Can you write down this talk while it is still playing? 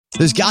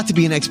There's got to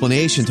be an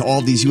explanation to all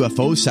of these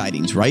UFO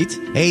sightings, right?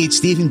 Hey, it's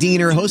Stephen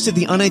Diener, host of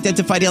the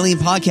Unidentified Alien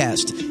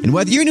Podcast. And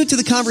whether you're new to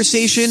the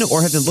conversation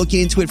or have been looking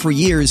into it for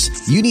years,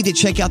 you need to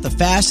check out the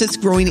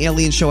fastest growing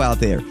alien show out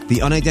there,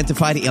 the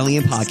Unidentified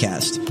Alien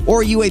Podcast,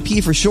 or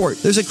UAP for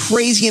short. There's a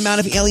crazy amount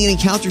of alien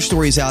encounter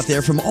stories out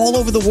there from all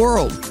over the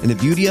world. And the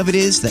beauty of it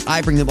is that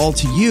I bring them all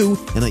to you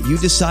and let you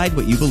decide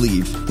what you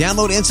believe.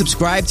 Download and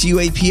subscribe to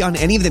UAP on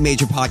any of the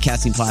major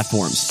podcasting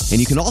platforms. And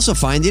you can also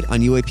find it on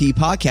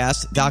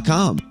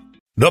UAPpodcast.com.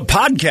 The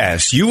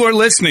podcast you are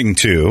listening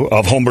to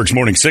of Holmberg's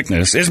Morning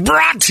Sickness is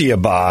brought to you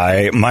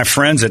by my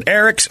friends at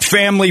Eric's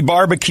Family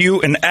Barbecue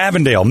in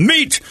Avondale.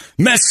 Meet,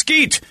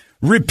 mesquite,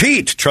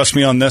 repeat. Trust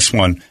me on this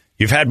one.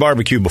 You've had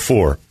barbecue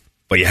before,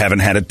 but you haven't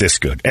had it this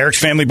good. Eric's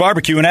Family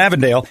Barbecue in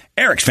Avondale,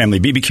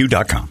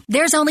 ericsfamilybbq.com.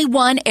 There's only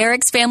one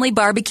Eric's Family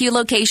Barbecue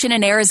location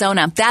in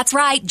Arizona. That's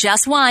right,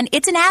 just one.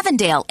 It's in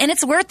Avondale, and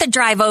it's worth the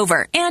drive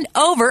over and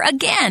over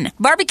again.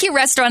 Barbecue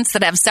restaurants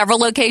that have several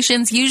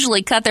locations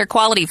usually cut their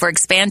quality for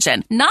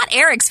expansion. Not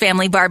Eric's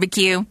Family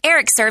Barbecue.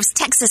 Eric serves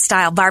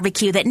Texas-style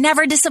barbecue that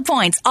never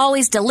disappoints,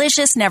 always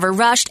delicious, never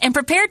rushed, and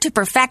prepared to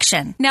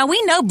perfection. Now,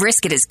 we know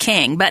brisket is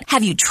king, but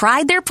have you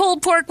tried their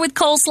pulled pork with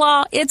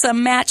coleslaw? It's a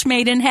match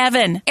made in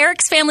heaven.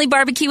 Eric's Family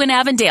Barbecue in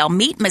Avondale.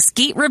 Meet,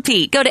 mesquite,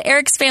 repeat. Go to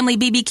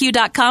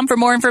ericsfamilybbq.com for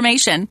more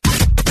information.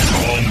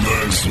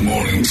 Holmberg's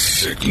Morning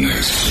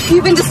Sickness.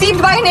 You've been deceived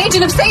by an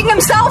agent of Satan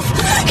himself.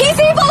 He's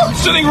evil.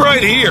 Sitting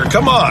right here.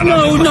 Come on.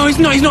 No, he's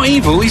not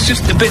evil. He's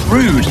just a bit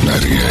rude.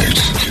 98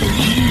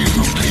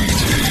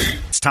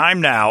 KUPD. It's time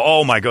now.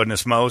 Oh, my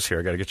goodness, Mo's here.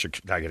 I got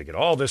to get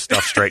all this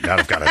stuff straightened out.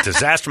 I've got a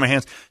disaster in my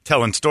hands,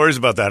 telling stories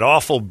about that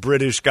awful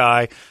British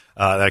guy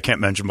that I can't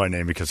mention by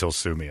name because he'll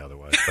sue me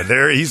otherwise. But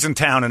he's in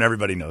town, and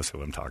everybody knows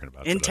who I'm talking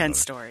about. Intense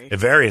story. A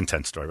very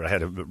intense story. But I had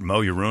to,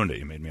 Mo, you ruined it.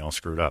 You made me all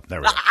screwed up. There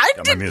we go. I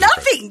did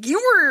nothing.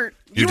 You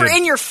were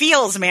in your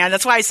feels, man.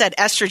 That's why I said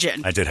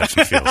estrogen. I did have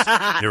some feels.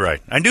 You're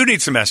right. I do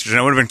need some estrogen.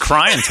 I would have been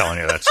crying telling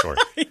you that story.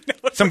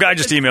 Some guy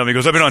just emailed me. He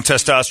goes, I've been on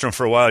testosterone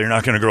for a while. You're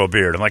not going to grow a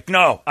beard. I'm like,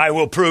 no, I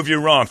will prove you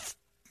wrong.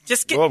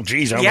 Just get. Oh,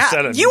 geez, I almost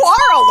said it. You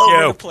are all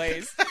over the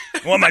place.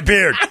 I want my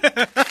beard.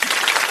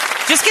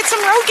 Just get some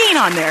Rogaine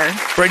on there.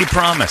 Brady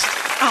promised.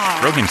 Aww.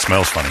 Rogaine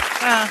smells funny.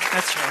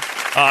 That's true.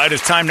 It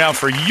is time now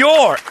for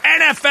your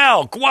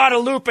NFL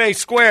Guadalupe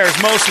Squares,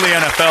 mostly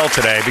NFL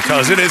today,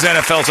 because it is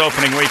NFL's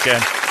opening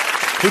weekend.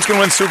 Who's going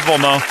to win the Super Bowl,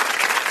 Mo?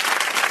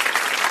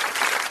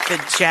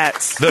 The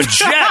Jets. The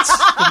Jets.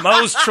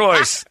 Mo's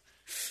choice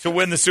to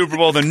win the Super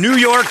Bowl. The New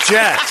York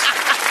Jets.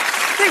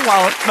 They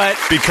won't, but...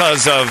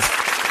 Because of...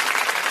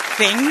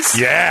 things?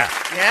 Yeah.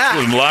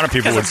 Yeah. A lot of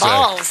people would say.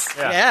 Balls.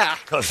 Yeah.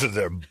 Because of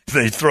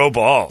they throw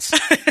balls.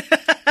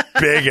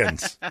 Big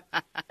uns.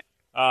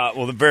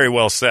 Well, very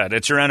well said.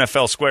 It's your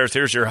NFL Squares.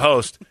 Here's your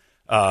host,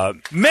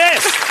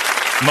 Miss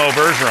Mo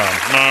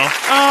Bergeron. Mo.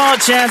 Oh,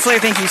 Chancellor,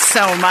 thank you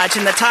so much.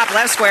 In the top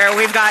left square,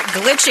 we've got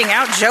glitching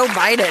out Joe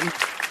Biden.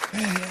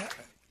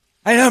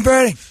 I know,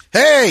 Bernie.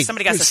 Hey.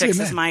 Somebody got to fix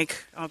his mic.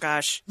 Oh,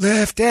 gosh.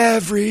 Lift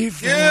every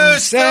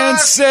voice and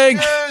sing.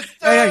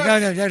 Hey,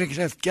 no.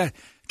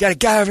 Got a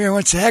guy over here who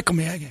wants to heckle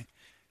me.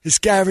 This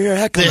guy over here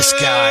heckling This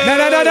guy.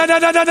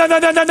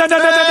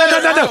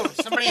 No.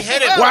 Somebody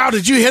hit it. Wow,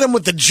 did you hit him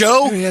with the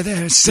Joe? Oh, yeah,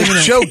 they're singing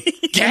it. Joe.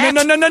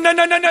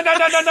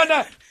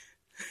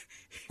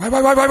 No.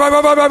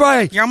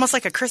 Why? You're almost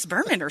like a Chris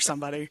Berman or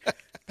somebody.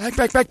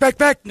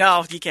 Back.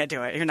 No, you can't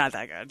do it. You're not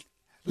that good.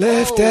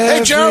 Lift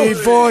every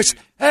voice.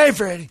 Hey,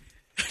 Freddie.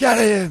 Got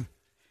him.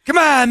 Come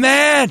on,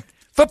 man.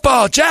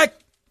 Football, Jack.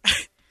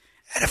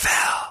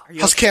 NFL.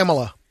 How's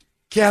Kamala?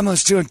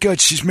 Kamala's doing good.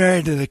 She's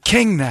married to the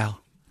king now.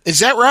 Is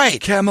that right?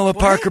 Kamala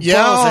Parker Bowles.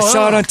 Yeah, I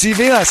saw it on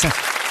TV last night.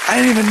 I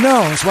didn't even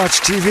know. I was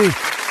watching TV.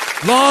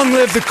 Long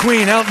live the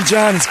Queen. Elton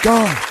John is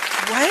gone.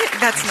 What?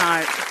 That's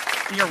not...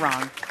 You're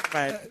wrong.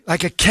 But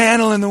like a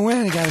candle in the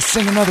wind. You got to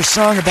sing another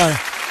song about a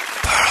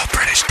poor old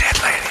British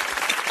dead lady.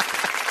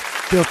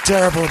 Feel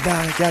terrible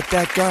about it. Got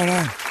that going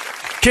on.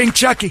 King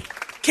Chucky.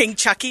 King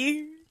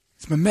Chucky?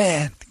 It's my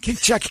man. King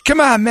Chucky.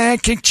 Come on, man.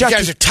 King Chucky. You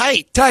guys are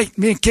tight. Tight.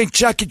 Me and King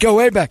Chucky go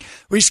way back.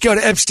 We used to go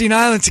to Epstein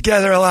Island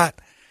together a lot.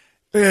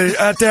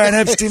 Out there on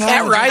Epstein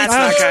Island. Right?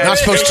 Not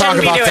supposed to talk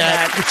about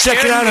that.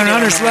 Check it out on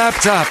Hunter's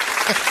laptop.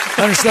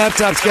 Hunter's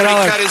laptop's got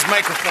all cut our his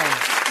microphone.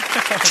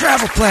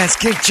 travel plans.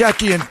 King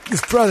Chucky and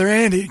his brother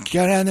Andy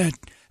got down there at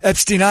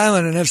Epstein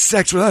Island and have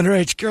sex with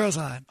underage girls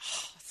on.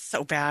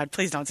 So bad.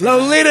 Please don't say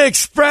Lolita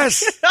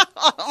Express.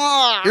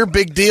 You're a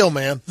big deal,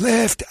 man.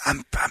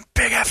 I'm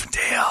big effing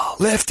deal.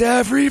 Lift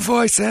every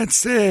voice and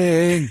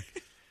sing.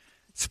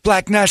 It's a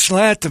black national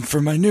anthem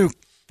for my new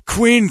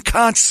queen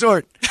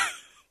consort,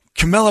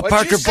 Camilla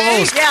Parker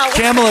Bowles. Yeah.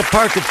 Kamala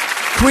Parker,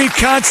 queen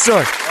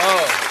consort.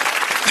 Oh.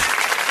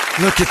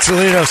 Look at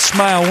Toledo,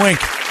 smile, wink.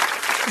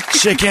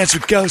 Shake hands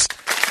with Ghost.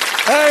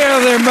 Hey,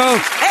 over there, Mo.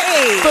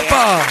 Hey.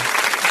 Football.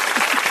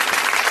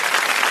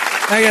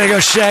 I gotta go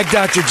shag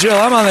Dr. Jill.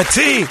 I'm on the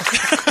tee.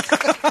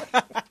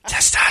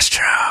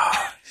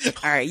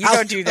 Testosterone. All right, you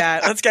don't do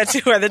that. Let's get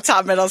to the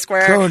top middle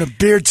square. Growing a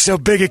beard so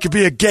big it could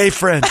be a gay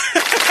friend. All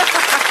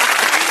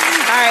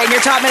right, right, in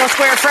your top middle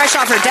square, fresh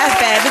off her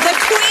deathbed, the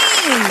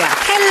Queen.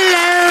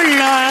 Hello,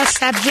 loyal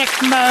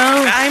subject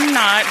Mo. I'm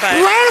not, but...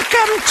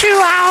 Welcome to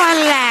our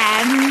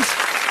land.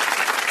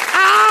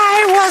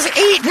 I was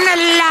eaten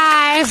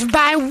alive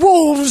by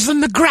wolves in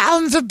the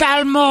grounds of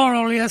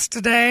Balmoral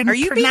yesterday and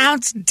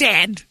pronounced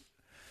dead.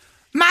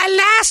 My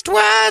last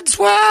words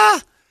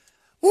were,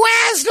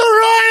 "Where's the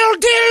royal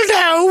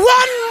dildo?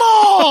 One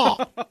more!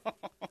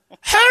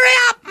 Hurry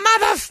up,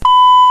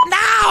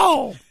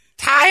 now!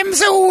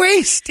 Times are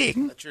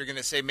wasting." But you're going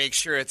to say, make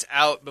sure it's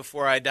out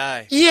before I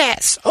die.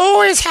 Yes,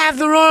 always have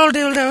the royal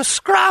dildo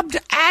scrubbed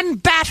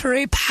and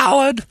battery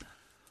powered,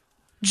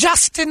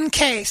 just in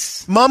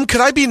case. Mom,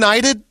 could I be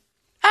knighted?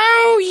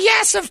 Oh,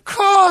 yes, of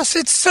course.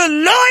 It's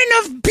sirloin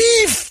of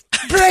beef,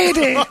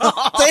 Brady.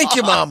 Thank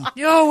you, Mom.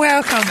 You're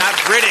welcome.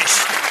 Not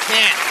British.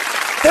 Can't.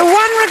 The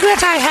one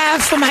regret I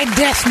have for my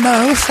death,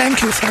 Mo,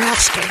 thank you for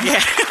asking,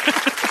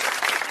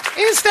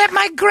 is that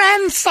my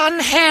grandson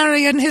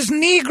Harry and his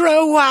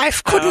Negro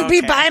wife couldn't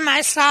be by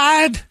my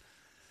side,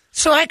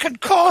 so I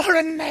could call her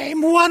a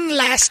name one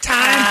last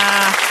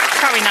time.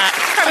 Probably not.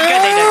 Probably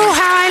good they didn't. Oh,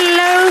 how I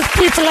loathe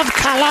people of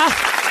color.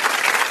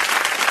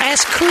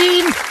 As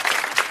Queen,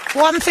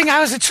 one thing I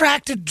was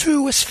attracted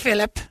to was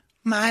Philip,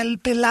 my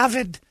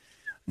beloved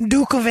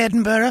Duke of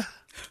Edinburgh.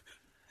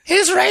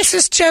 His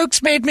racist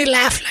jokes made me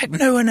laugh like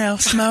no one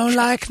else, Mo,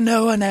 like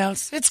no one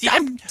else.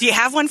 Do you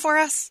have one for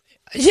us?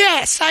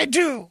 Yes, I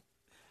do.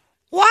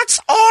 What's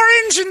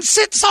orange and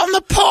sits on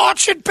the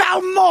porch at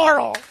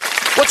Balmoral?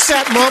 What's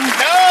that, Mom?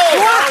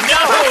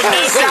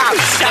 Stop.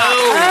 Just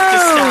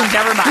stop.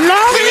 Never mind.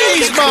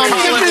 Please, Mom,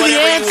 give me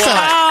the answer.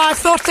 Oh, I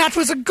thought that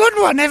was a good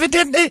one.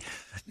 Evidently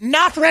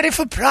not ready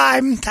for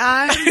prime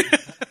time.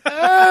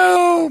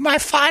 Oh, my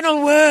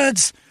final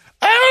words.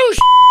 Oh,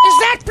 is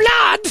that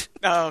blood?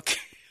 Okay.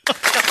 You're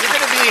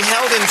going to be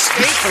held in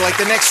state for like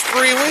the next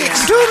 3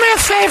 weeks. Do me a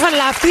favor,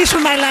 love. These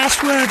were my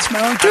last words,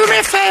 Mo. Do me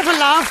a favor,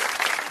 love.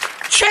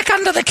 Check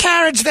under the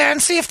carriage there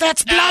and see if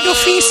that's blood or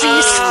feces.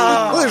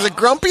 Oh, there's a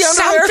grumpy under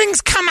there?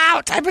 Something's come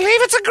out. I believe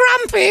it's a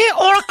grumpy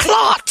or a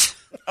clot.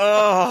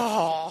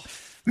 Oh.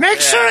 Make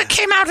sure it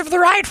came out of the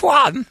right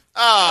one.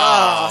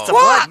 Oh.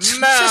 What?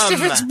 Mom. Just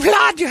if it's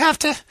blood, you have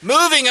to...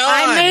 Moving on.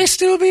 I may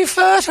still be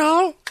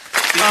fertile.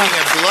 Speaking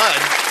of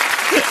blood...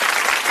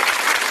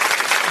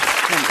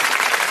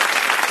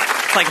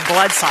 It's like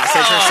blood sausage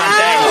or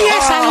something. Oh,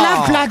 yes, I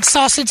love blood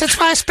sausage. That's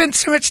why I spent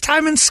so much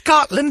time in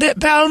Scotland at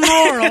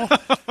Balmoral.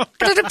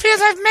 But it appears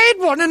I've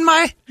made one in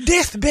my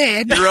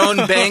deathbed. Your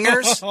own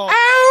bangers?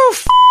 Oh,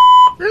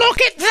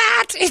 look at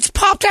that. It's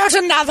popped out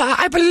another.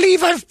 I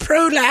believe I've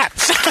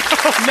prolapsed.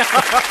 No.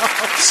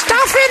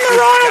 Stuff in the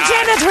royal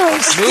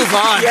genitals. Move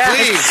on,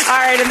 please. All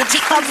right, in the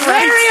top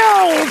Very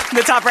old.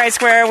 The top right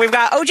square, we've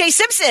got O.J.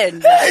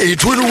 Simpson. Hey,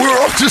 Twitter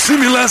world, just see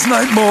me last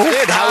night, Mo.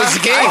 How was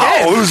the game?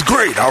 Oh, it was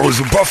great. I was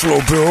a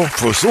Buffalo Bill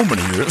for so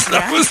many years.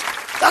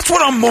 That's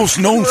what I'm most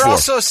known You're for.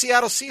 also a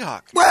Seattle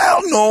Seahawk.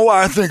 Well, no,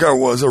 I think I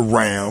was a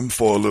Ram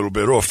for a little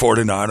bit, or a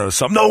 49er or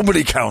something.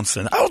 Nobody counts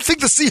in. I don't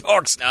think the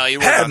Seahawks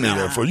had me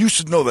there for. You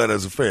should know that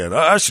as a fan.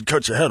 I should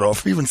cut your head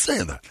off for even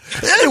saying that.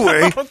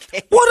 Anyway,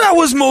 what I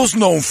was most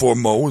known for,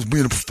 Mo, was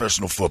being a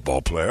professional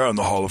football player in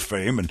the Hall of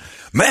Fame. And,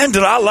 man,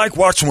 did I like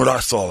watching what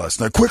I saw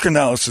last night. Quick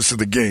analysis of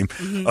the game.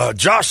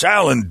 Josh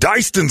Allen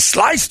diced and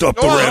sliced up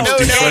the Rams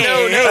defense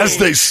as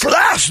they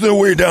slashed their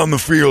way down the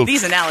field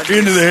These analogies.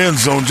 into the end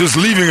zone, just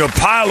leaving a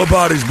pile of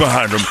bodies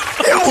behind them.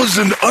 It was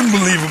an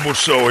unbelievable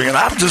showing, and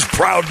I'm just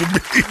proud to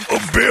be a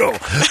Bill.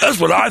 That's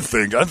what I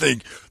think. I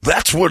think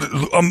that's what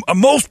I'm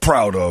most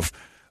proud of.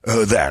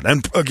 That.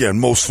 And again,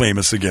 most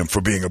famous again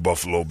for being a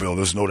Buffalo Bill.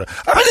 There's no doubt.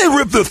 I mean, they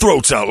ripped their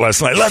throats out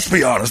last night. Let's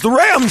be honest. The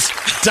Rams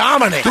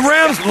dominate. The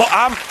Rams,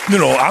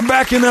 I'm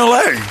back in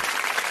L.A.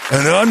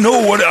 and I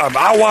know what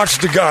I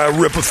watched the guy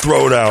rip a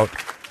throat out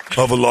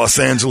of a Los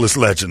Angeles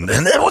legend,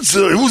 and it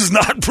was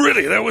not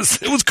pretty. It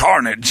was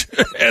carnage.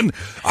 And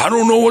I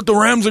don't know what the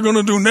Rams are going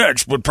to do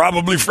next, but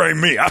probably frame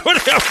me. I'm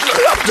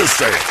just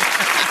saying.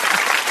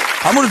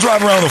 I'm going to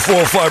drive around the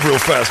 405 real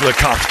fast, let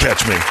cops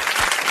catch me,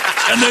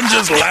 and then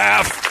just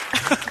laugh.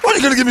 What, are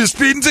you going to give me a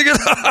speeding ticket?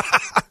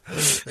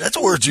 That's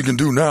words you can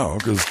do now,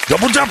 because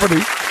double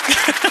jeopardy.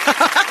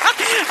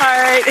 All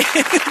right,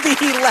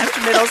 the left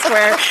middle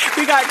square,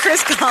 we got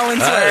Chris Collinsworth.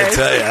 I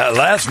tell you,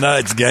 last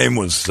night's game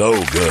was so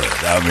good.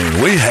 I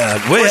mean, we had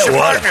Where's your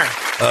what? partner?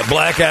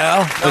 Black Al.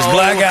 Was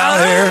Black Al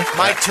here?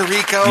 Mike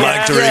Tirico.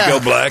 Mike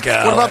Tirico, Black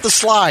Al. What about the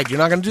slide? You're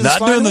not going to do the slide?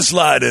 Not doing the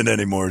slide in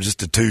anymore.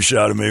 Just a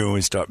two-shot of me when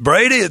we start.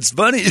 Brady, it's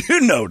funny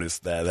you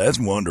noticed that. That's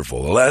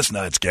wonderful. Last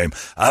night's game,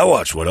 I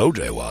watched what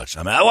OJ watched.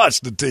 I mean, I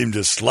watched the team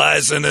just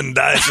slicing and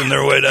dicing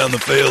their way down the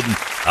field. And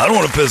I don't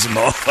want to piss them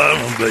off. I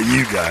don't know about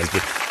you guys,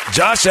 but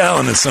Josh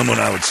Allen is someone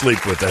I would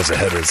sleep with as a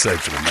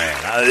heterosexual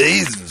man.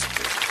 He's just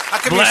How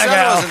come Black your son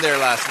Al. wasn't there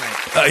last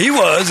night? He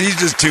was. He's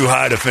just too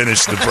high to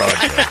finish the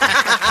broadcast.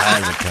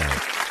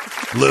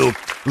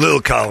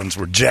 Lil Collins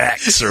were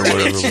Jacks or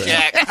whatever.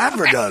 Jack. I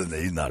forgot it.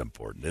 He's not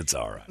important. It's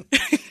all right.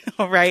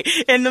 All right,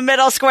 in the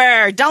middle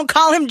square, don't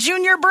call him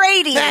Junior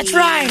Brady. That's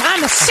right.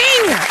 I'm a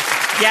senior.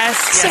 Yes,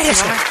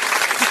 Citizen. you are.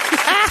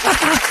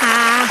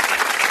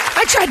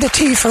 I tried the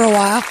tea for a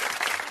while.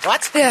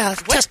 What? Yeah,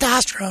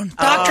 testosterone.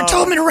 Doctor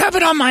told me to rub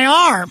it on my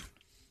arm.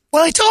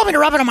 Well, he told me to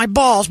rub it on my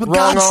balls, but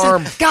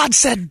God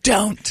said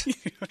don't.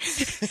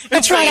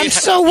 That's right, I'm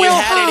so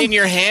well hung. You had it in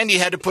your hand? You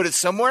had to put it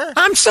somewhere?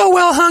 I'm so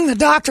well hung, the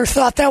doctor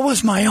thought that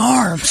was my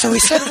arm. So he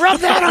said,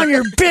 rub that on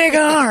your big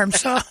arm.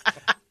 So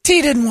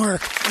tea didn't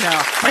work.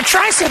 No. My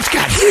triceps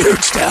got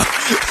huge, though.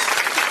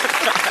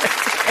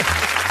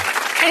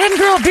 I didn't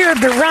grow a beard,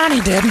 but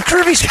Ronnie did, and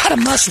Kirby's got a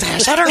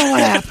mustache. I don't know what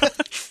happened.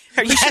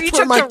 Are you sure you That's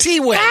where took my the... tea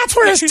went. That's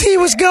where his tea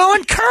was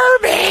going.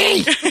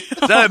 Kirby!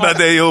 Sorry about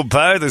that, you old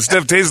pie. The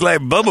stuff tastes like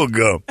bubble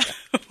gum.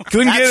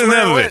 Couldn't That's get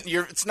where enough of it it.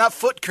 went. It's not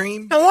foot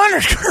cream. No wonder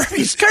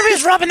Kirby's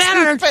rubbing that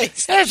on her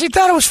face. Yeah, she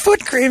thought it was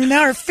foot cream, and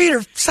now her feet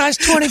are size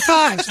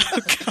 25.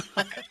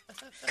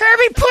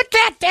 Kirby, put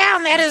that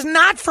down. That is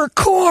not for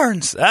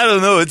corns. I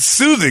don't know. It's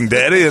soothing,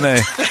 Daddy, and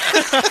I...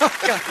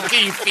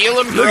 Can you feel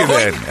them Look growing?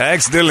 at that. I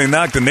accidentally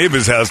knocked the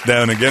neighbor's house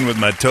down again with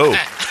my toe.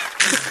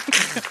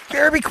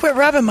 Kirby, quit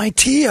rubbing my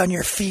tea on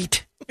your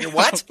feet. Your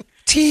what?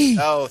 Tea.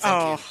 Oh,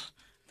 thank you.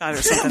 Thought it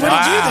was What something did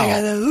else. you think?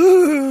 I thought,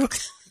 ooh,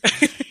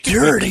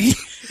 dirty.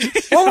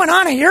 What went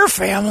on in your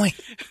family?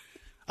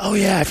 Oh,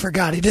 yeah, I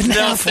forgot. He didn't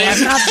have one.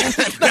 Nothing.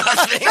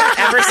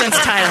 Ever since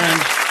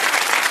Thailand.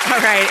 All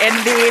right, in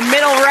the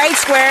middle right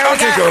square. I'll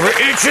take over.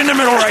 It's in the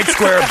middle right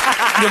square.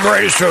 The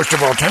greatest host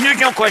of all time. There's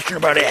no question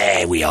about it.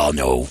 Hey, we all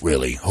know,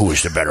 really, who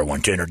is the better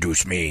one to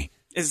introduce me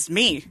Is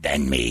me.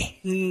 than me.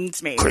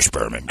 It's me. Chris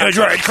Berman. That's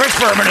right. Chris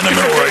Berman in the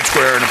middle right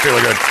square, and I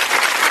feel good.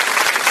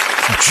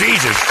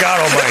 Jesus, God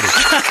almighty.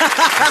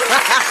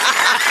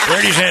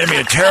 Brady's handed me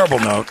a terrible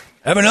note.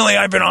 Evidently,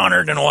 I've been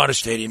honored in a lot of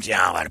stadiums.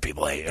 Yeah, a lot of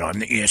people hate it. I'm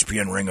the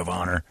ESPN Ring of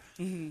Honor.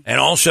 And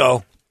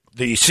also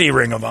the C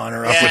Ring of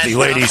Honor up with the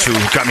ladies who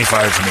got me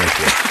fired from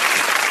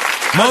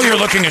ESPN. Mo, you're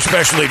looking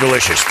especially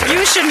delicious today.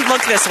 You shouldn't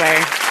look this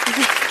way.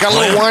 Got a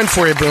little wine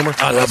for you, Boomer.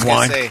 I love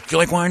wine. say. Do you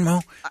like wine,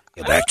 Mo?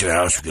 Get back to the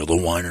house, we get a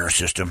little wine in our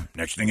system.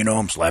 Next thing you know,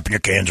 I'm slapping your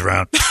cans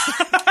around.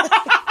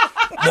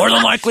 More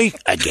than likely,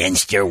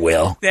 against your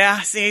will.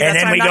 Yeah, see, And that's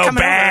then why we I'm not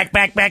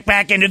go coming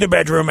back into the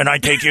bedroom, and I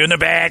take you in the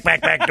back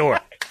door.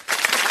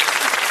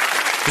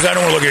 Because I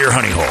don't want to look at your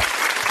honey hole. over.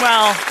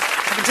 Well,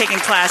 I've been taking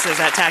classes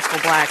at Tactical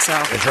Black, so.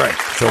 That's right.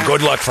 So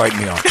good luck fighting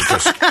me off,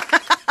 because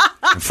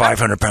I'm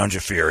 500 pounds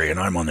of fury, and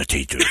I'm on the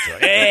T2. So,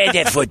 hey,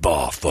 that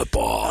football.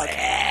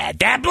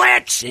 That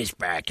blitz is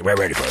back. We're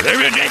ready for it.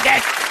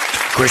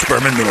 Chris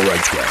Berman, middle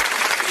right square.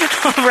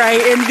 All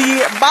right, in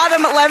the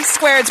bottom left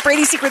square, it's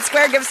Brady Secret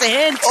Square. Give us a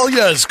hint. Oh,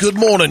 yes. Good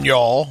morning,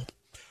 y'all.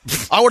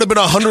 I would have been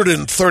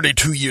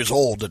 132 years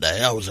old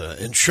today. I was an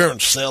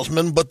insurance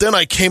salesman, but then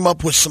I came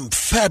up with some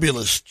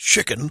fabulous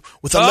chicken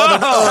with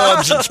 11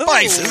 herbs and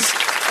spices.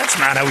 That's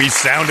not how he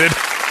sounded.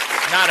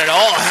 Not at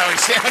all how he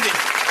sounded.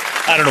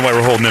 I don't know why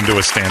we're holding him to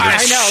a standard. I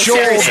know,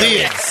 Sure seriously.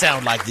 did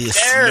sound like this.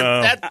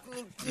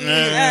 You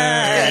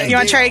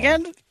want to try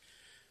again?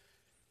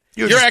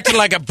 You're acting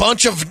like a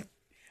bunch of...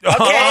 That's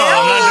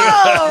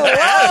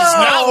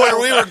not where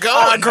we were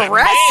going.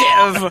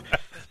 Aggressive.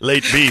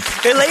 Late beep.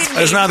 Late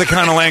That's not the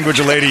kind of language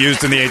a lady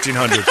used in the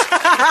 1800s.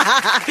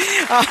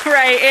 All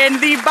right, in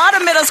the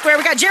bottom middle square,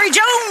 we got Jerry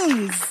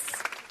Jones.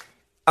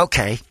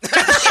 Okay.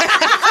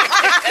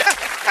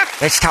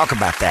 Let's talk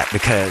about that,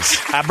 because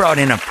I brought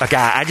in a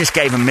guy. I just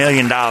gave $1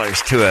 million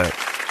to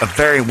a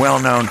very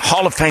well-known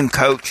Hall of Fame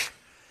coach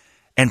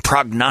and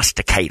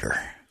prognosticator.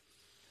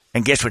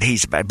 And guess what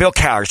he's about? Bill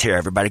Cowher's here,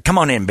 everybody. Come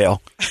on in, Bill.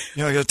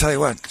 You know, I got to tell you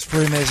what. It's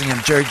pretty amazing.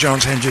 And Jerry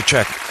Jones hands you a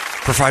check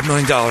for $5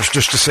 million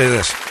just to say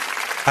this.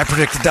 I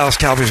predict the Dallas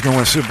Cowboys are going to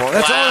win the Super Bowl.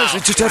 That's all it is.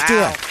 It's just have to do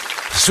that.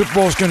 The Super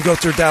Bowl is going to go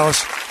through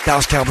Dallas.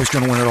 Dallas Cowboys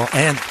going to win it all.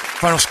 And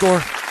final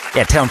score?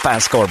 Yeah, tell him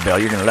final score, Bill.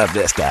 You're going to love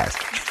this, guys.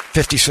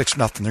 56-0.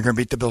 They're going to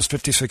beat the Bills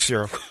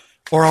 56-0.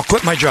 Or I'll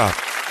quit my job.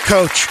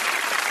 Coach,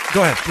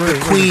 go ahead. The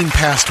Queen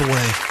passed away.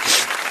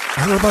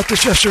 I heard about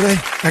this yesterday.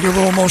 I get a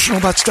little emotional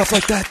about stuff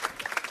like that.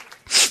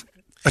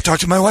 I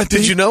talked to my wife.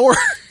 Did you know her?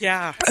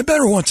 Yeah. I met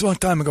her once a long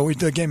time ago. We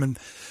did a game in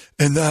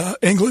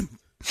England.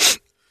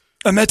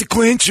 I met the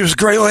Queen. She was a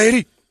great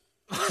lady.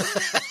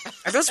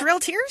 Are those real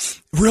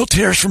tears? Real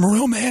tears from a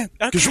real man.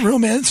 Because a real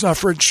man's not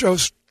afraid to show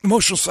his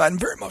emotional side. I'm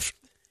very emotional.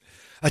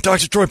 I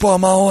talked to Troy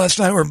Polamalu last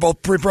night. We were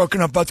both pretty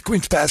broken up about the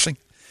Queen's passing.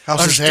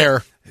 How's his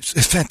hair?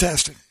 It's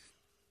fantastic.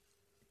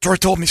 Troy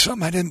told me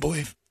something I didn't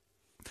believe.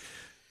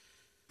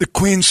 The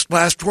Queen's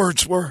last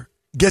words were,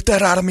 "Get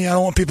that out of me. I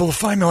don't want people to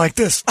find me like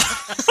this."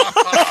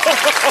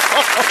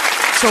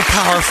 So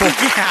powerful.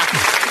 Yeah.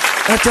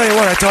 I tell you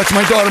what, I talked to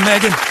my daughter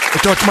Megan. I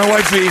talked to my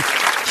wife V.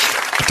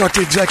 I talked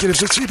to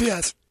executives at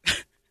CBS.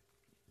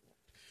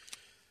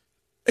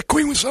 The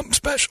Queen was something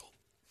special.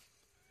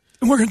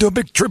 And we're going to do a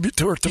big tribute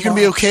to her tomorrow. You going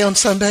to be okay on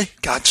Sunday?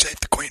 God save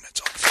the Queen.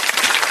 That's all.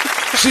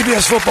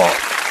 CBS football.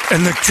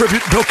 And the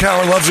tribute, Bill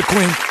Cowher loves the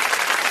Queen.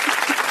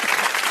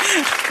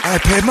 I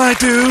paid my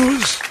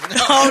dues.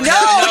 No,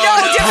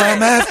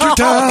 Time after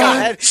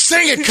time.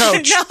 Sing it,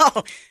 Coach.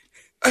 No.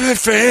 I've had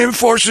fame,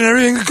 fortune,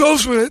 everything that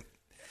goes with it.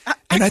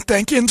 And I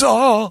thank yous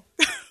all.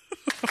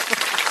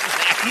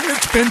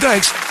 It's Ben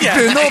Dykes.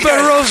 Yeah. No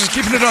Better Roses,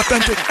 keeping it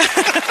authentic.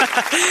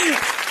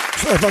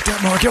 Sorry about that,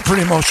 Mo. I get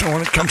pretty emotional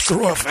when it comes to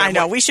Royal Family. I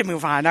know. We should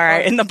move on. All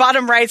right. In the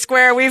bottom right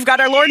square, we've got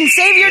our Lord and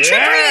Savior, Trick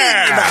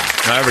Reed.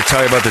 Did I ever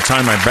tell you about the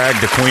time I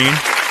bagged the Queen?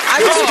 I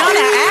was going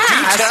to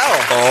ask.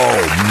 Oh,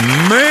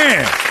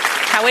 man.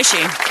 How is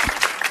she?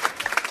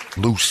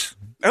 Loose.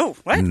 Oh,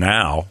 what?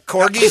 Now.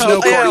 Corgis,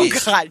 no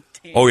corgis. Oh, God.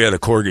 Oh, yeah, the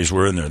corgis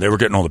were in there. They were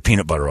getting all the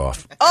peanut butter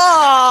off.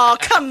 Oh,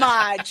 come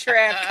on,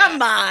 Trick.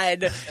 Come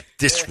on.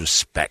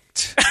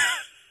 Disrespect.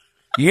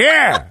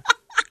 Yeah.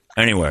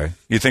 Anyway,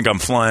 you think I'm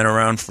flying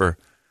around for,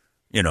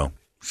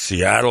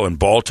 Seattle and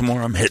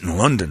Baltimore? I'm hitting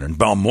London and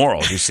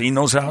Balmoral. Have you seen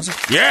those houses?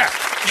 Yeah.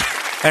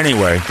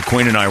 Anyway, the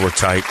Queen and I were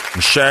tight.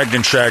 We shagged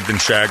and shagged and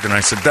shagged, and I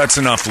said, that's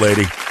enough,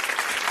 lady.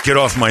 Get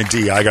off my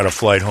D. I got a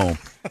flight home.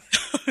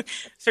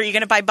 So are you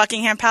going to buy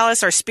Buckingham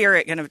Palace or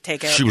Spirit going to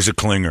take it? She was a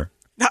clinger.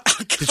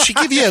 Did she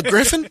give you a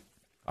griffin?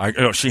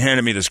 She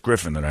handed me this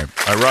griffin, and I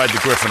ride the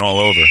griffin all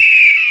over.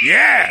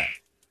 Yeah.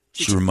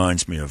 She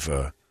reminds me of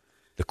the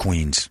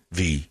Queen's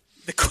V.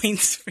 The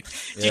Queen's.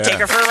 Did you take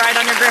her for a ride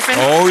on your griffin?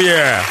 Oh,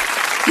 yeah.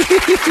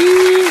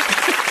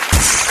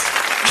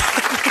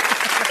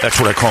 That's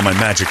what I call my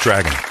magic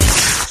dragon,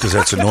 because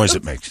that's the noise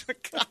it makes.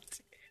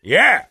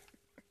 Yeah.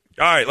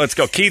 All right, let's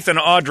go. Keith and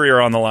Audrey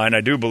are on the line,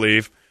 I do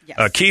believe.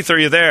 Yes. Keith, are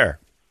you there?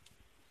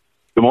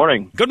 Good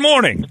morning. Good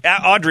morning.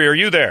 Audrey, are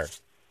you there?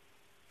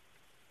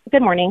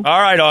 Good morning.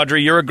 All right,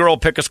 Audrey, you're a girl.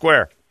 Pick a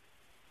square.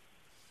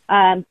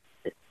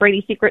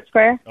 Brady Secret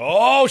Square.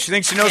 Oh, she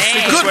thinks she knows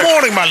Secret Good Square.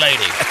 morning, my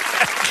lady.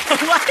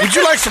 Would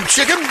you like some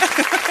chicken?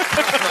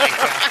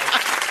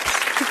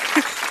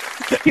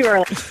 Too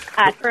early.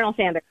 Colonel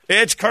Sanders.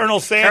 It's Colonel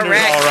Sanders.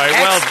 Correct. All right,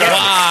 well done.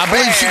 I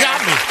believe she got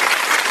me.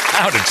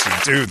 How did she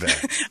do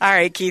that? All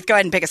right, Keith, go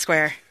ahead and pick a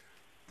square.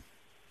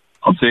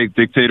 I'll take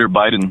Dictator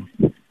Biden.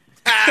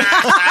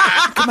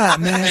 Come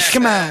on, man.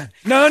 Come on.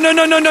 No. Okay,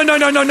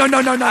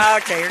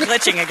 you're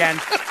glitching again.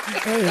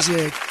 There's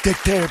a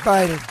Dictator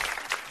Biden.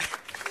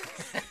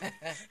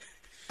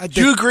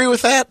 Do you agree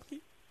with that?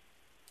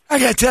 I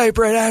got to tell you,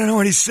 Brady, I don't know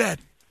what he said.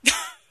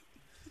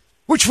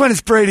 Which one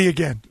is Brady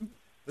again?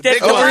 The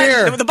big over one,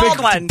 here. the bald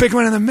one. The big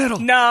one in the middle.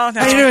 No.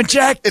 How you doing,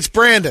 Jack? It's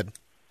Brandon.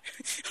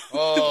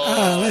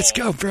 Oh, let's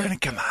go, Brandon.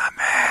 Come on,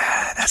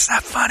 man. That's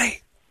not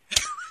funny.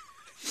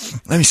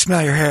 Let me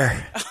smell your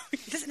hair.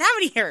 He doesn't have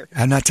any hair.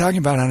 I'm not talking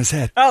about on his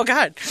head. Oh,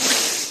 God.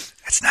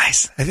 That's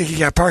nice. I think he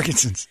got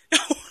Parkinson's.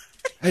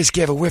 I just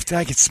gave a whiff.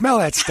 I can smell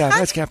that stuff.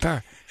 That's got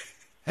power.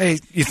 Hey,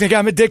 you think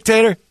I'm a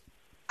dictator?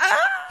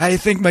 How do you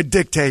think my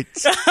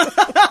dictates?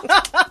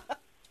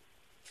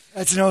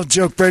 That's an old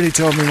joke Brady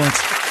told me once.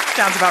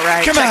 Sounds about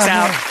right. Come Checks on,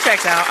 out. man.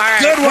 Checks out. All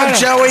right. Good one,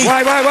 Joey.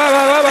 Why?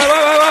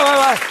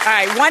 All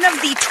right, one of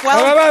the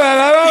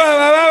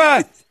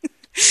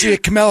 12... See,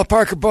 Camilla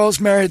Parker Bowles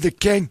married the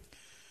king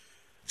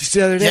just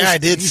the other day. Yeah, I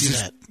did see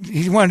that.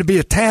 He wanted to be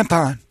a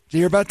tampon. Did you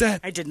hear about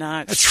that? I did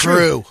not. That's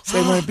true.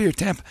 So they wanted to be a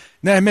tampon.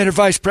 And then I met her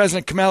vice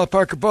president, Camilla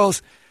Parker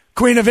Bowles,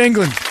 Queen of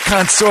England,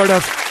 consort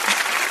of.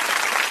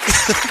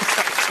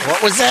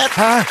 What was that?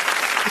 Huh?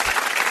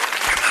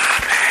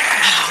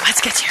 Oh, let's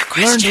get to your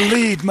Learn question. to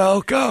lead,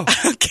 Mo. Go.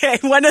 Okay,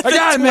 one of the I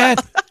got it, man.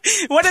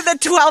 One of the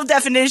 12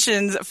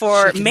 definitions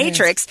for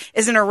matrix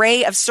is an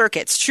array of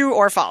circuits. True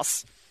or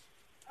false?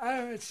 I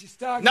don't know what she's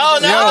talking No,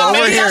 about. no, over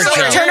maybe here, that's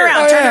Joe. over Turn here.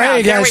 around. Oh, Turn yeah, around.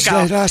 hey, There we guys, go.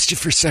 I lost you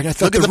for a second. I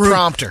thought Look at the room,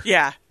 prompter.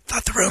 Yeah.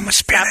 thought the room was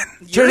spinning.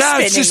 You're Turn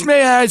out, it's spinning. just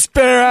me. I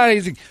spin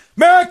around.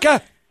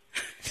 America!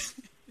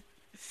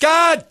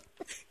 God!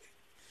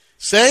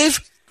 Save?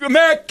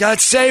 America! God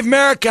save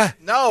America!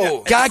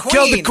 No. God the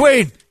killed the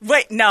queen!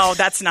 Wait, no,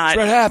 that's not. That's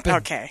what happened.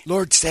 Okay.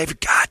 Lord Savior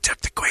God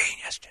took the queen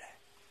yesterday.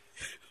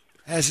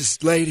 As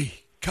his lady,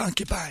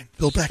 concubine.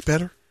 Build back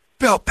better?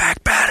 Built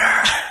back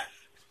better.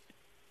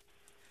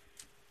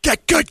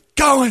 Get good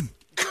going.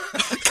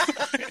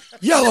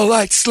 Yellow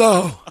light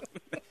slow.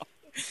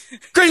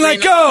 Green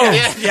light go.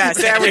 Yeah. Yes,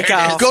 there we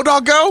go. Go,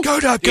 dog, go? Go,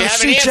 dog, go. You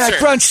have an Seat jack, answer.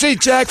 front seat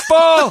jack,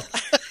 fall.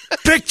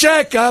 Pick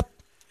Jack up.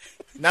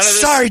 None of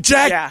this, Sorry,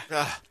 Jack. Yeah.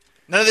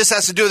 None of this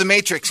has to do with the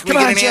Matrix. Can Come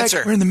we on, get an Jack.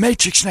 answer? We're in the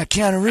Matrix now.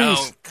 Keanu Reeves.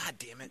 Oh, God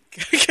damn it.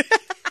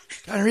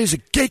 Keanu Reeves is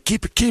a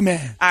gatekeeper key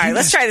man. All right,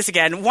 let's try this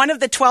again. One of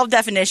the 12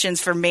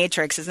 definitions for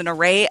matrix is an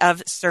array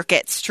of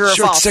circuits. True or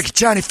Short false? second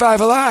Johnny Five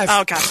alive.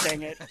 Oh, gosh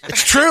dang it.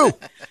 It's true.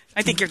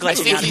 I think you're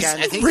glitching out again.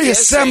 I think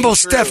Reassemble, he's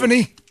saying true.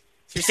 Stephanie.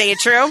 You say it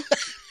true?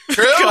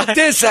 True?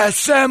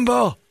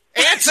 Disassemble.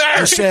 Answer!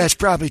 I say that's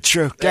probably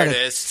true. There Got it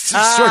it. is.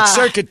 Short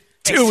Circuit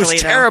 2 was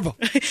Toledo. terrible.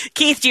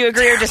 Keith, do you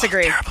agree or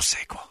disagree? Terrible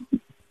sequel.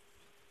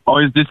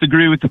 Always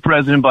disagree with the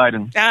President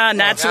Biden. And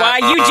that's why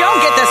you don't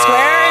get the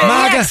square.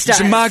 MAGA. Next He's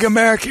a time. MAGA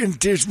American.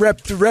 There's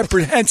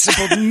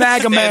reprehensible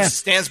MAGA man.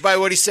 Stands by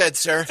what he said,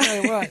 sir.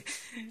 Tell you what.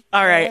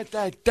 All right. Write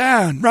that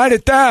down. Write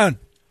it down.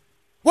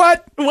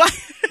 What? What?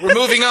 We're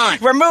moving on.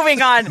 We're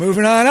moving on.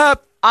 Moving on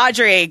up.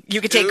 Audrey,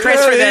 you can take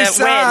Chris for the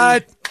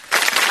Inside. win.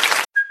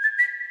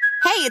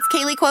 Hey, it's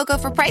Kaylee Cuoco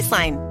for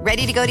Priceline.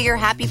 Ready to go to your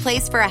happy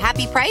place for a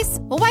happy price?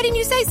 Well, why didn't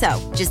you say so?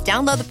 Just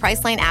download the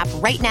Priceline app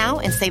right now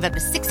and save up to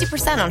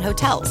 60% on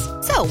hotels.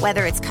 So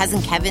whether it's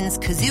Cousin Kevin's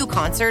Kazoo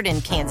Concert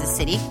in Kansas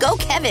City, go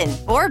Kevin,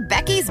 or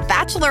Becky's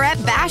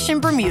Bachelorette Bash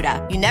in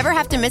Bermuda, you never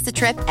have to miss a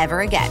trip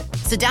ever again.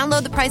 So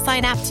download the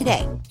Priceline app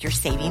today. Your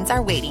savings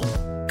are waiting.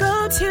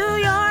 Go to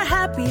your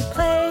happy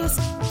place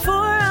for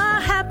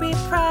a happy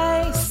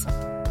price.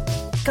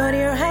 Go to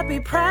your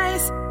happy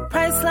price,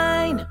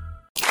 Priceline.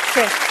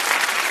 Okay.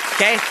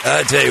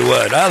 I tell you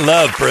what, I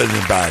love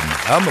President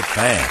Biden. I'm a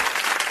fan.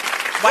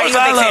 Why are you a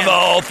I big love fan?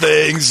 all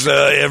things,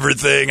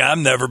 everything.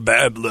 I'm never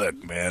bad.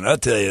 Look, man, I'll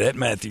tell you, that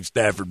Matthew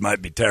Stafford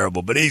might be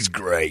terrible, but he's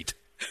great.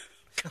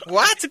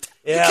 What?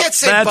 Yeah, you can't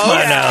say that's both.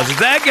 my analysis.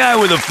 That guy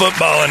with a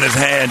football in his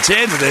hand,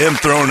 chances of him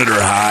throwing it are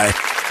high.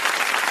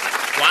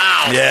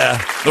 Wow.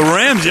 Yeah. The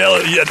Rams,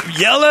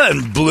 yellow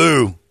and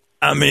blue.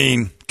 I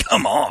mean,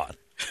 come on.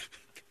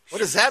 What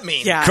does that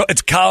mean? Yeah.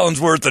 It's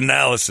Collinsworth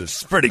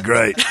analysis. It's pretty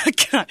great.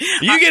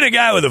 You get a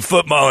guy with a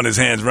football in his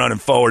hands running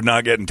forward,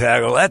 not getting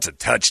tackled, that's a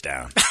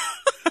touchdown.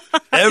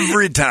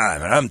 Every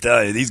time. And I'm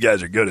telling you, these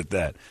guys are good at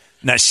that.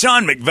 Now,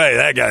 Sean McVay,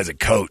 that guy's a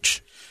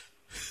coach.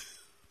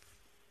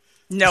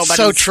 Nobody.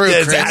 So true,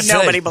 Chris.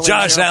 Nobody believes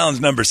Josh you. Allen's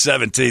number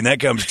 17. That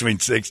comes between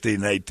 16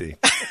 and 18.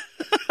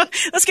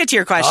 Let's get to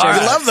your question. All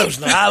right. I love those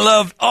numbers. I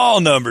love all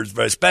numbers,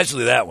 but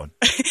especially that one.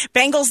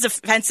 Bengals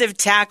defensive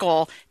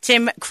tackle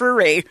Tim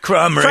Crumry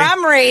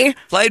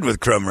Played with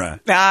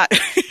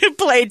Crumry.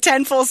 played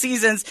 10 full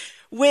seasons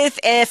with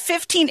a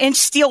 15-inch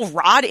steel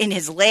rod in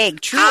his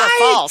leg. True or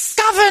false?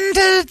 Governed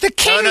the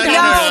kingdom. No,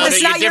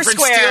 that's not your different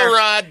square. Steel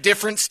rod,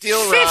 different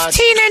steel rod.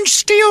 15-inch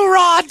steel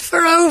rod for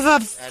over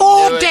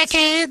 4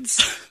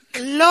 decades.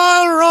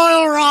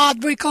 Royal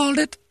rod, we called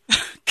it.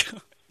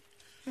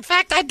 In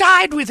fact, I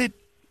died with it.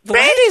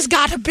 Brady's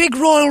got a big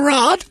royal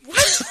rod.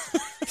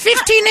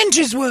 15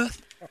 inches worth.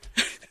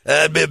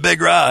 That'd be a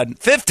big rod.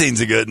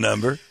 15's a good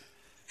number.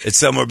 It's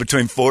somewhere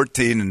between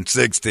 14 and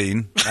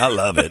 16. I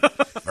love it,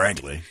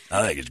 frankly.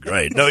 I think it's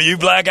great. No, you,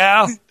 Black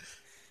Al?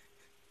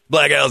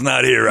 Black Al's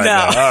not here right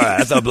now. All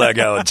right, I thought Black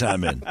Al would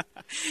chime in. All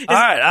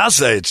right, I'll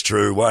say it's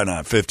true. Why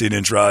not?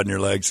 15-inch rod in your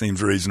leg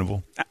seems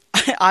reasonable.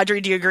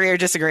 Audrey, do you agree or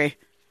disagree?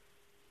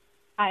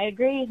 I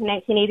agree.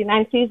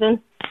 1989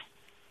 season.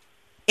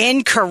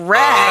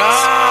 Incorrect.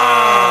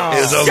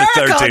 It was only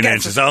Circle 13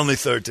 against inches. Only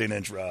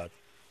 13-inch rod.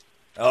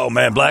 Oh,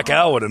 man, Black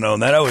Al would have known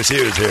that. I was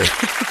here.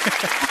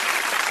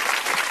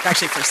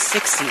 Actually, for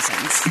 6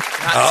 seasons.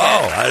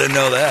 Oh, I didn't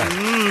know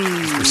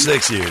that. For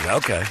 6 years.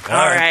 Okay.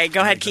 All right. Go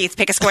ahead, Keith.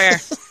 Pick a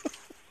square.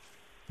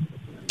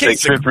 Take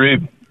Trip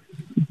Reeve.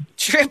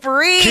 Trip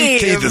Reeve.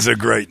 Keith is a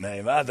great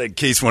name. I think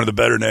Keith's one of the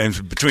better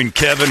names between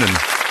Kevin and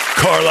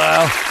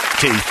Carlisle.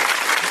 Keith.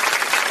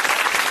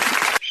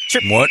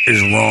 What is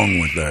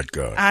wrong with that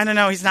guy? I don't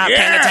know. He's not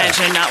paying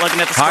attention, not looking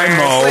at the Hi, squares.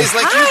 Mo. Plays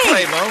like you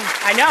play, Mo.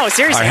 I know.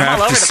 Seriously, I I'm have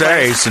all over to the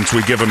say, place. since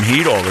we give them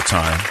heat all the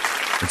time,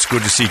 it's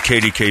good to see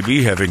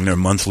KDKB having their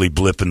monthly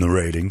blip in the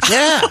ratings.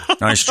 Yeah.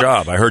 Nice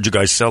job. I heard you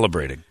guys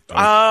celebrating.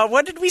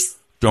 What did we...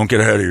 Don't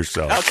get ahead of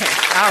yourself. Okay.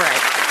 All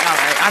right.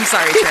 I'm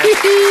sorry, Trip.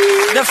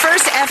 The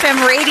first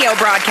FM radio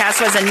broadcast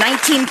was in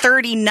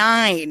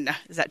 1939.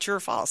 Is that true or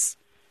false?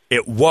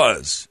 It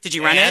was. Did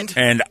you run it?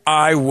 And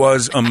I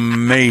was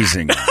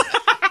amazing.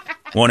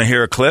 Want to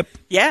hear a clip?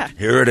 Yeah.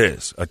 Here it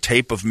is. A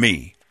tape of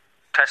me.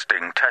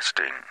 Testing.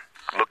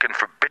 Looking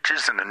for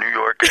bitches in the New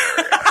York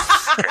area.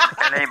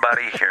 Can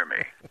anybody hear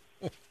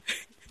me?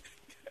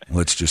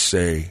 Let's just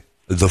say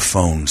the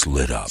phone's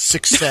lit up.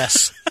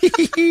 Success.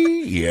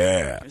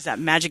 Yeah. Is that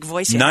magic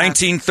voice you have?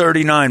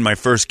 1939, my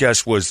first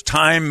guess was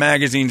Time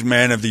Magazine's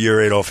Man of the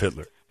Year, Adolf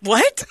Hitler.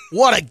 What?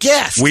 What a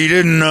guess. We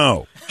didn't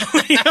know.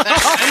 Oh,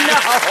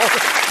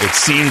 no. It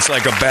seems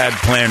like a bad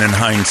plan in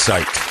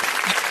hindsight.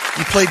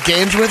 You played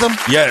games with him?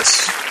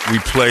 Yes. We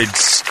played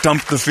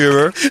Stump the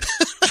Führer.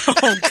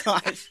 Oh,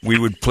 gosh. We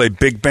would play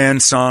big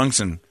band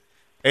songs, and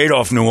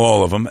Adolf knew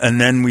all of them.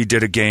 And then we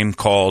did a game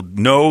called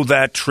Know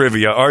That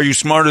Trivia. Are you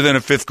smarter than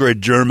a fifth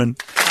grade German?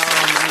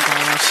 Oh, my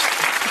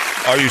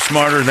gosh. Are you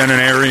smarter than an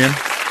Aryan?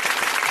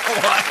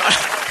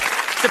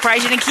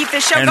 Surprised you didn't keep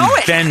this show And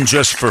going. then,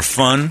 just for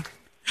fun,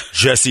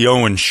 Jesse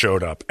Owens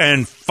showed up.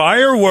 And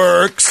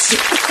fireworks!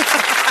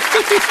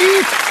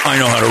 I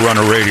know how to run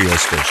a radio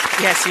station.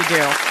 Yes, you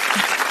do.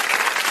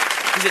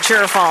 Is it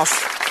true or false?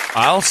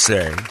 I'll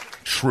say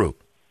true.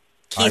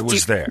 Keith, I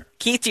was there.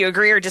 Keith, do you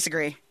agree or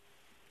disagree?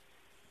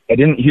 I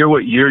didn't hear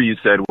what year you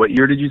said. What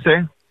year did you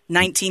say?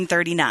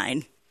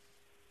 1939.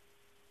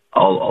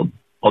 I'll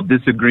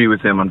disagree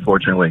with him,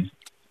 unfortunately.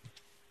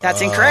 That's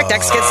incorrect.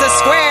 X gets a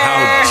square.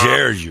 How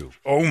dare you?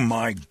 Oh,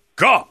 my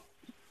God.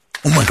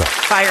 Oh, my God.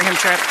 Fire him,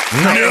 Trip.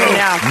 Fire him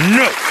now.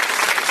 No.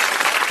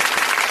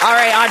 All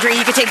right, Audrey,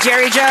 you can take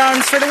Jerry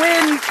Jones for the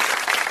win.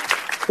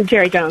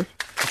 Jerry Jones.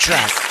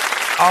 Right.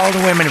 All the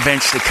women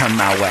eventually come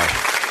my way.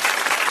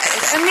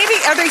 Maybe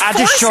are they I forced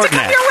just to shorten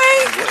come that. your way?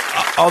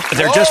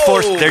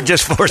 They're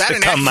just forced to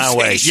come my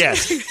way.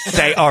 accusation? Yes,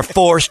 they are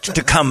forced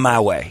to come my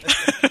way.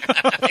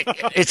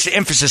 It's the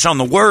emphasis on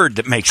the word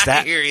that makes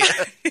that. I hear you.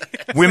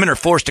 Women are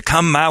forced to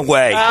come my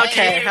way.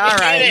 Okay, all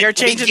right. You're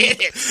changing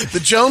the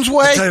Jones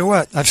way. I'll tell you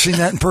what, I've seen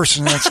that in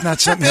person. That's not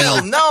something.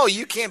 Bill, no,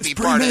 you can't be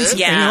part of it.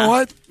 Yeah. And you know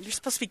what? You're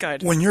supposed to be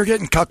good. When you're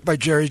getting cucked by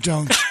Jerry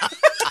Jones,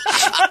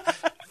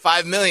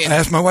 $5 million. I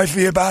asked my wife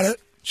V about it.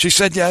 She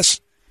said yes.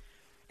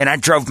 And I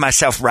drove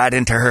myself right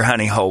into her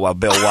honey hole while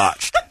Bill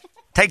watched.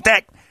 Take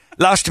that.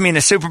 Lost to me in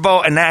the Super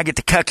Bowl, and now I get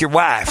to cuck your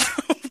wife.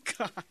 Oh,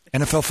 God.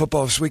 NFL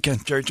football this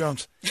weekend. Jerry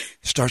Jones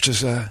starts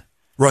his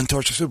run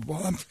towards the Super Bowl.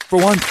 For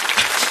one,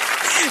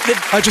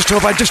 I just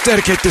hope I just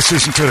dedicate this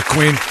season to the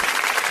Queen.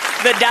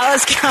 The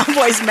Dallas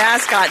Cowboys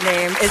mascot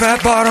name is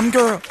Fat Bottom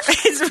Girl.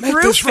 Is Make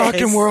Rufus. this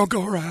rockin' world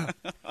go round.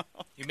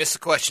 You missed the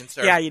question,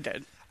 sir. Yeah, you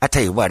did. I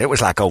tell you what, it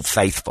was like Old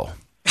Faithful.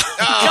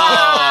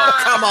 Oh,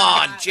 come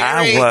on,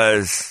 Jerry. I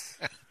was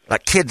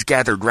like kids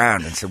gathered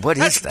round and said, "What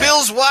is that?"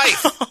 Bill's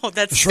wife. Oh,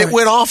 that's It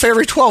went off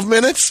every 12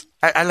 minutes.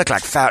 I looked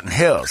like Fountain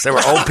Hills. There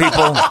were old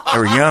people, there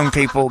were young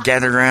people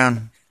gathered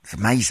around. It's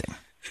amazing.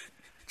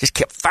 Just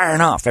kept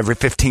firing off every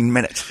 15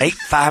 minutes.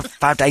 5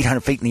 to 800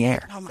 feet in the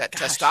air. Oh, that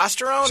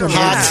testosterone? So or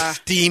hot,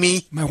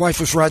 steamy. My wife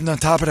was riding on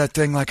top of that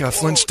thing like a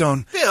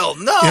Flintstone. Bill,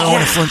 no. You know,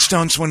 when a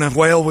Flintstones, when a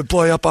whale would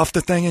blow up off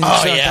the thing, and you Oh,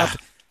 sat on yeah. top,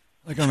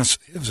 like on it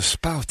was a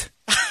spout.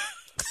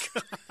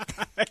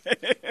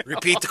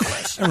 Repeat the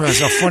question. I realize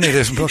how funny it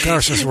is when Bill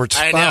Cowher says the word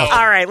I spout. know.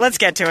 All right, let's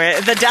get to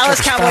it. The Dallas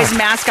Spout. Cowboys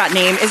mascot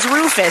name is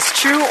Rufus.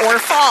 True or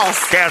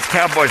false? Dallas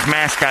Cowboys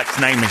mascot's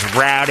name is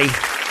Rowdy.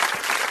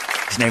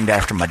 It's named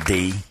after my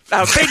D.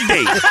 Oh, Big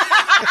D.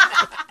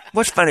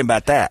 What's funny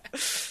about that?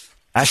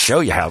 I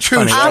show you how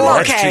funny that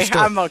I'm is. okay. True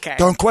story. I'm okay.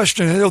 Don't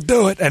question it; he'll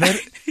do it. And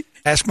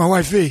ask my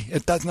wife V.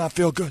 It does not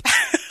feel good.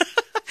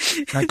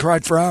 I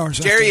cried for hours.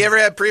 Jerry, you after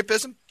ever had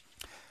priapism?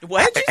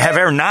 What? Have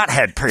ever not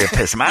had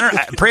priapism?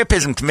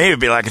 Priapism to me would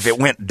be like if it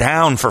went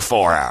down for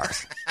 4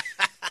 hours.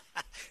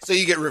 So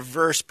you get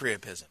reverse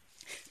priapism.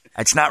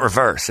 It's not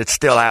reverse. It's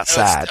still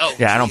outside.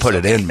 I don't put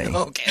it in me.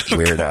 Okay.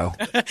 Weirdo.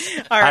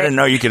 All right. I didn't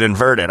know you could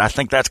invert it. I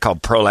think that's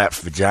called prolapse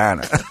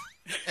vagina.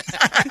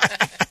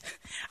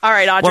 All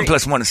right, Audrey. 1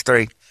 + 1 is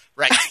 3.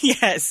 Right.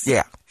 Yes.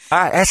 Yeah. All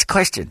right, ask a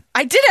question.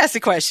 I did ask a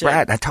question.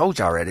 Right, I told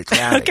you already. It's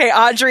Rowdy. Okay,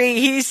 Audrey,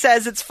 he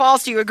says it's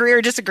false. Do you agree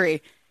or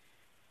disagree?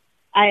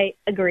 I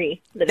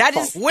agree. That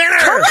is Winner.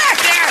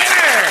 correct.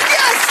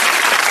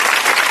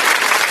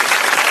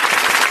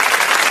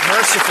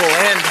 Merciful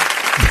end.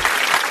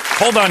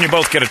 Hold on, you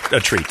both get a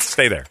treat.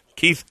 Stay there.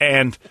 Keith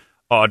and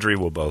Audrey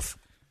will both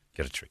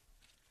get a treat.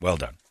 Well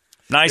done.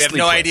 We Nicely have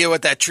no played. idea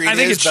what that treat is. I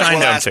think it's but Shinedown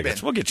we'll ask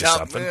tickets. Ben. We'll get you No,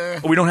 something. Oh,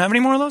 we don't have any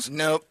more of those?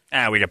 Nope.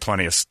 We got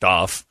plenty of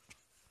stuff.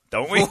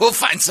 Don't we? We'll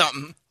find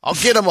something. I'll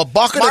get him a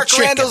bucket Mark of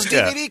chicken. Randall's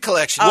Yeah. DVD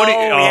collection. What do you,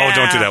 yeah.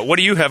 don't do that. What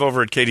do you have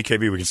over at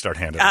KDKB we can start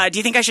handing out? Do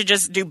you think I should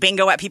just do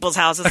bingo at people's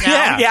houses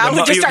now? Yeah.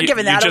 we'll just start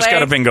giving that You just away.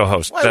 got a bingo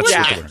host. Why That's wouldn't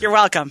what Yeah, we're doing. you're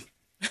welcome.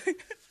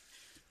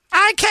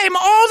 I came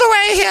all the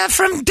way here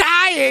from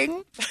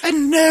dying,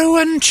 and no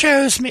one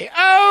chose me.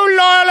 Oh,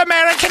 loyal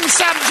American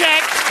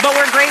subject. But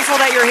we're grateful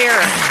that you're here.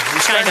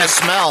 You're starting to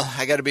smell.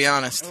 I got to be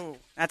honest. Ooh,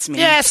 that's me.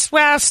 Yes,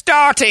 well,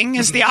 starting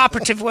is the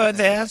operative word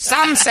there.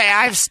 Some say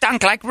I've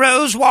stunk like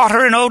rose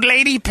water and old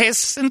lady piss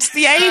since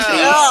the 80s.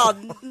 Oh,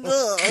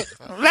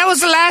 That was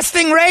the last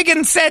thing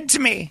Reagan said to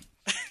me.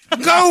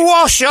 Go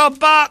wash your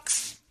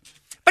box.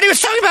 But he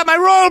was talking about my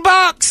royal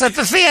box at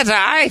the theater.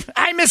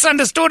 I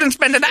misunderstood and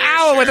spent an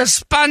hour with a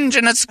sponge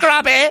and a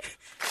scrubby.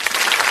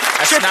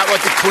 That's not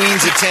what the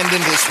Queen's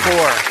attendant is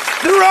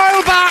for. The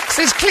royal box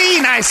is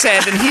clean, I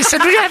said. And he said,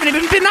 well, you haven't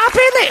even been up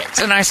in it.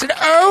 And I said,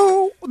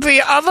 oh,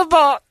 the other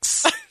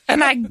box.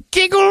 And I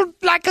giggled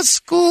like a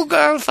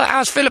schoolgirl for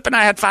hours. Philip and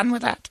I had fun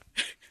with that.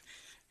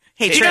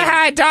 hey, Do you know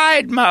how I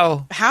died,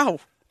 Mo? How?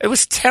 It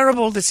was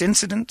terrible, this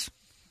incident.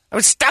 I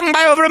was stung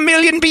by over 1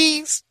 million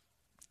bees.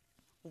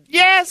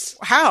 Yes.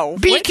 How?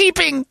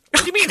 Beekeeping.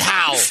 What do you mean,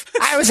 how?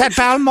 I was at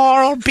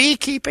Balmoral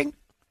beekeeping.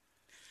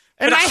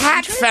 And my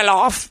hat fell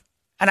off.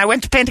 And I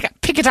went to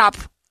pick it up.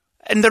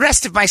 And the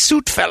rest of my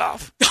suit fell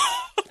off.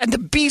 And the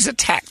bees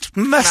attacked.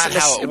 Merciless.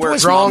 Not how it works.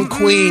 was Wrong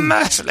queen.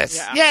 Merciless.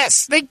 Yeah.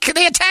 Yes, they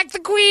attacked the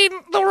queen.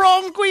 The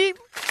wrong queen.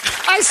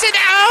 I said,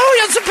 oh,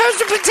 you're supposed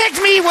to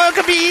protect me,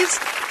 worker bees.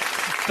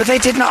 But they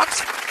did not.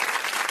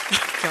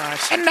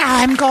 Gosh. And now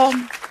I'm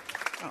gone.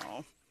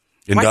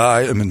 And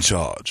I am in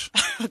charge.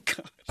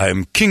 I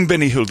am King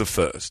Benny-Hill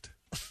I.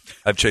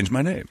 I've changed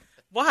my name.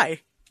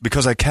 Why?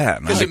 Because I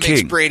can. Because I'm it a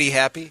makes king. Brady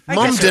happy. I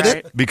Mom guess you're did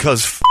right. it.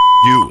 Because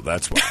you,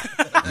 that's why.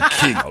 I'm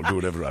king. I'll do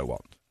whatever I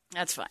want.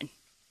 That's fine.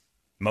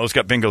 Mo's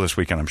got bingo this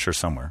weekend, I'm sure,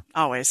 somewhere.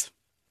 Always.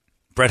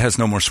 Brett has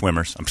no more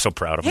swimmers. I'm so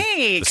proud of him.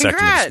 Hey, the second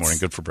congrats. this morning.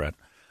 Good for Brett.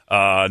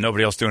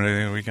 Nobody else doing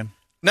anything the weekend?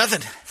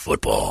 Nothing.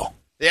 Football.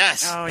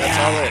 Yes. Oh, That's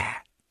yeah. all it.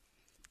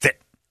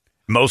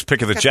 Mo's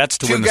pick of the Jets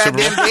to Two win the Super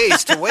goddamn Bowl.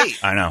 days to wait.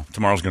 I know.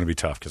 Tomorrow's going to be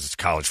tough because it's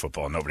college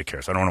football and nobody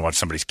cares. I don't want to watch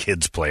somebody's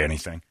kids play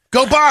anything.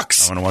 Go I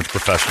Bucks! want to watch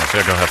professionals.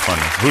 Yeah, go have fun.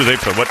 Who do they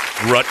play? What?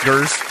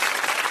 Rutgers?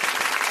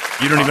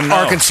 You don't even know.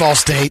 Arkansas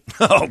State.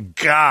 Oh,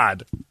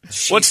 God.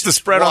 What's the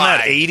spread on that?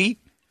 Why? 80?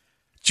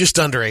 Just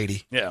under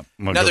 80. Yeah.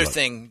 Another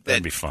thing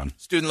that'd be fun.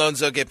 Student loans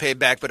don't get paid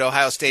back, but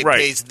Ohio State Right.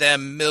 pays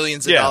them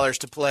millions of dollars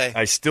to play.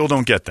 I still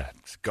don't get that.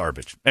 It's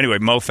garbage. Anyway,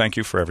 Mo, thank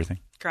you for everything.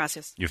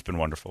 Gracias. You've been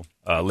wonderful.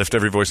 Lift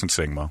every voice and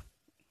sing, Mo.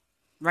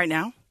 Right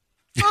now?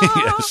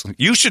 Yes.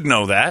 You should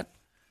know that.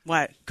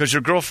 What? Because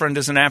your girlfriend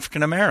is an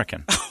African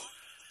American. What's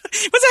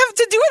that have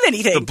to do with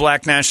anything? The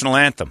Black National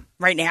Anthem.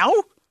 Right now?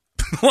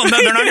 Well, no,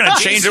 they're not going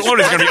to change it. What,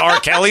 is it going to be R.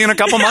 Kelly in a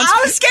couple months?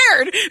 I'm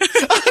scared.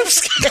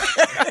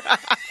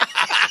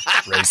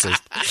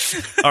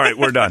 Racist. All right,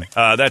 we're done.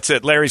 That's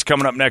it. Larry's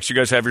coming up next. You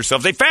guys have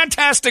yourselves a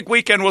fantastic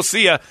weekend. We'll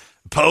see you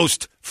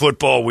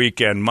post-football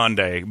weekend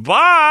Monday.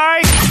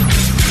 Bye!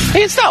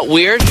 Hey, it's not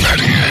weird.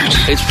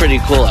 It's pretty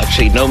cool,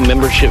 actually. No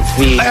membership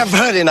fee. I have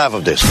heard enough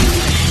of this.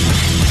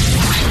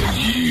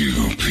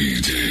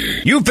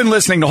 You've been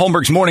listening to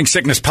Holmberg's Morning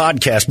Sickness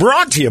Podcast,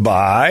 brought to you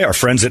by our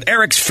friends at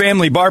Eric's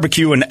Family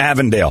Barbecue in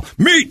Avondale.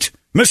 Meet,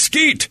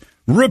 mesquite,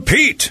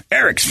 repeat.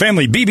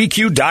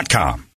 Eric'sFamilyBBQ.com.